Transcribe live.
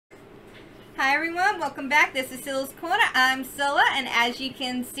Hi everyone, welcome back. This is Scylla's Corner. I'm Scylla, and as you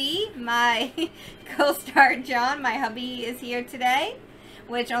can see, my co-star John, my hubby, is here today,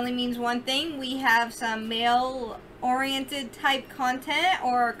 which only means one thing. We have some male-oriented type content,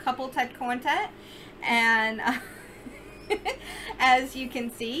 or couple type content, and as you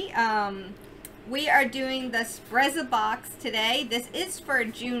can see, we are doing the Sprezzabox today. This is for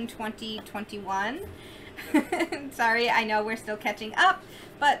June 2021. Sorry, I know we're still catching up,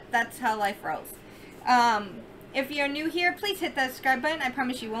 but that's how life rolls. If you're new here, please hit that subscribe button. I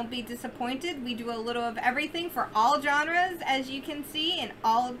promise you won't be disappointed. We do a little of everything for all genres, as you can see, and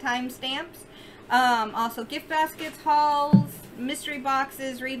all timestamps. Also gift baskets, hauls, mystery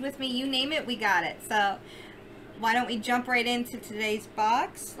boxes, read with me, you name it, we got it. So why don't we jump right into today's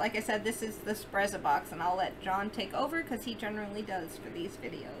box? Like I said, this is the Sprezzabox, and I'll let John take over because he generally does for these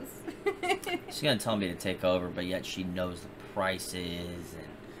videos. She's gonna tell me to take over, but yet she knows the prices and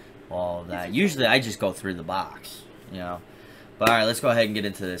all of that. Usually I just go through the box, you know. But alright, let's go ahead and get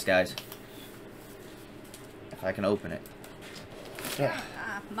into this, guys. If I can open it. Yeah.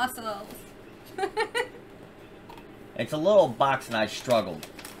 Muscles. It's a little box and I struggled.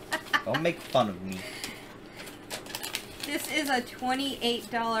 Don't make fun of me. This is a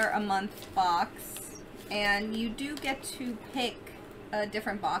 $28 a month box, and you do get to pick a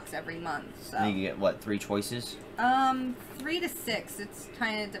different box every month. So you get what, 3 choices? 3 to 6. It's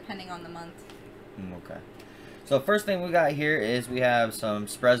kind of depending on the month. Okay. So first thing we got here is we have some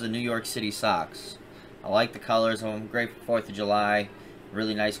Sprezza New York City socks. I like the colors of them. Great for 4th of July.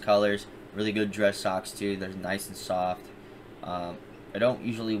 Really nice colors. Really good dress socks too. They're nice and soft. I don't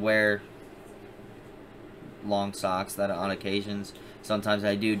usually wear long socks that on occasions. Sometimes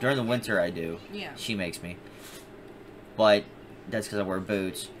I do. During the winter I do. Yeah. She makes me. But that's because I wear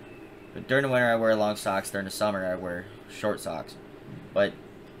boots. But during the winter I wear long socks. During the summer I wear short socks. But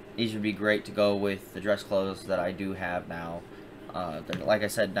these would be great to go with the dress clothes that I do have now. They're, like I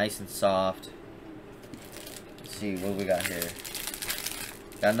said, nice and soft. Let's see what we got here.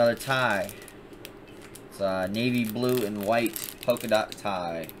 Got another tie. It's a navy blue and white polka dot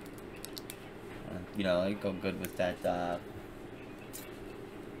tie. You know, it go good with that,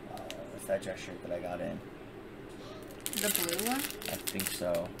 what's that dress shirt that I got in? The blue one? I think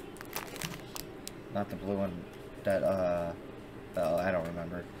so. Not the blue one, that, I don't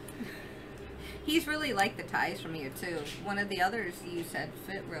remember. He's really liked the ties from you, too. One of the others you said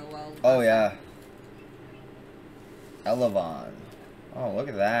fit real well. Oh, yeah. Elevon. Oh, look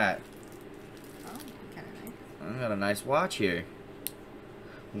at that. Oh, kind of nice. I got a nice watch here.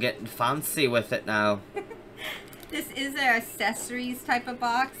 I'm getting fancy with it now. This is an accessories type of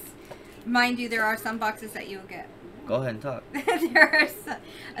box. Mind you, there are some boxes that you'll get. Go ahead and talk. There are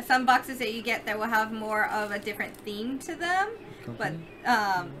some boxes that you get that will have more of a different theme to them. But,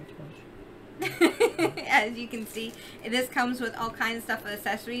 as you can see, this comes with all kinds of stuff with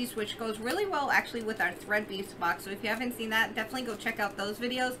accessories, which goes really well actually with our thread beads box. So if you haven't seen that, definitely go check out those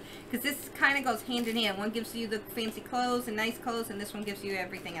videos, because this kind of goes hand in hand. One gives you the fancy clothes and nice clothes, and this one gives you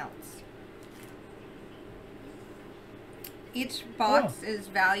everything else. Each box is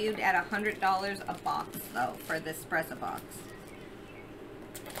valued at $100 a box, though, for this Sprezzabox.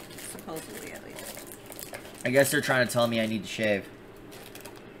 Supposedly, at least. I guess they're trying to tell me I need to shave.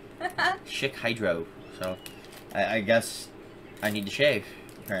 Chic hydro. So, I guess I need to shave,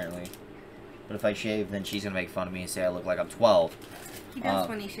 apparently. But if I shave, then she's going to make fun of me and say I look like I'm 12. He does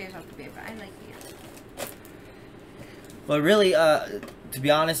when he shaves off the beard, but I like you. But really, to be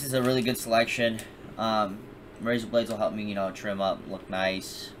honest, it's a really good selection. Razor blades will help me, you know, trim up, look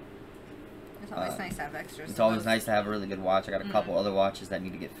nice. It's always nice to have extras. It's always nice to have a really good watch. I got a couple other watches that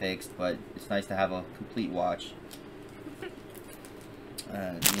need to get fixed, but it's nice to have a complete watch.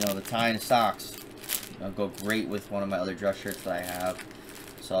 You know, the tie and socks, you know, go great with one of my other dress shirts that I have.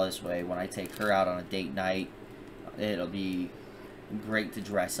 So this way, when I take her out on a date night, it'll be great to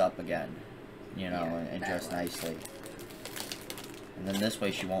dress up again, you know, yeah, and dress nicely. And then this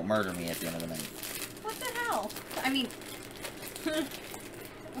way, she won't murder me at the end of the night. What the hell? I mean,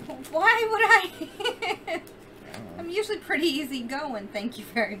 why would I? I'm usually pretty easy going, thank you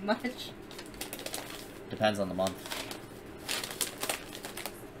very much. Depends on the month.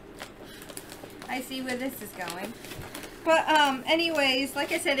 I see where this is going. But, anyways,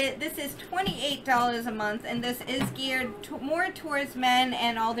 like I said, this is $28 a month, and this is geared more towards men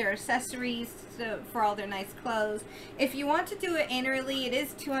and all their accessories, so, for all their nice clothes. If you want to do it annually, it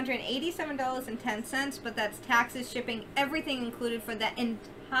is $287.10, but that's taxes, shipping, everything included for that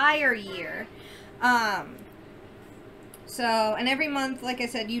entire year. So, and every month, like I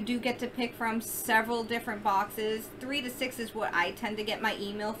said, you do get to pick from several different boxes. 3 to 6 is what I tend to get my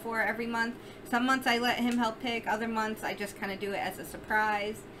email for every month. Some months I let him help pick. Other months I just kind of do it as a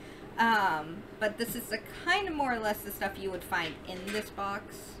surprise. But this is the kind of more or less the stuff you would find in this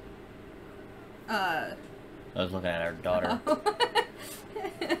box. I was looking at our daughter. Oh.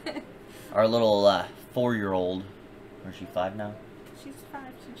 Our little 4-year-old. Or is she 5 now? She's 5.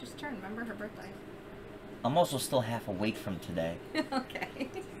 She just turned. Remember her birthday. I'm also still half awake from today.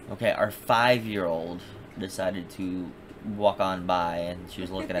 Okay. Okay, our 5-year-old decided to walk on by and she was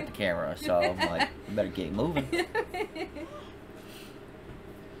looking at the camera, so I'm like, you better get moving.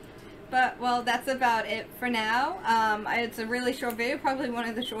 But, well, that's about it for now. It's a really short video, probably one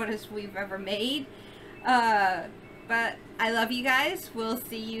of the shortest we've ever made. But I love you guys. We'll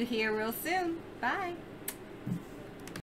see you here real soon. Bye.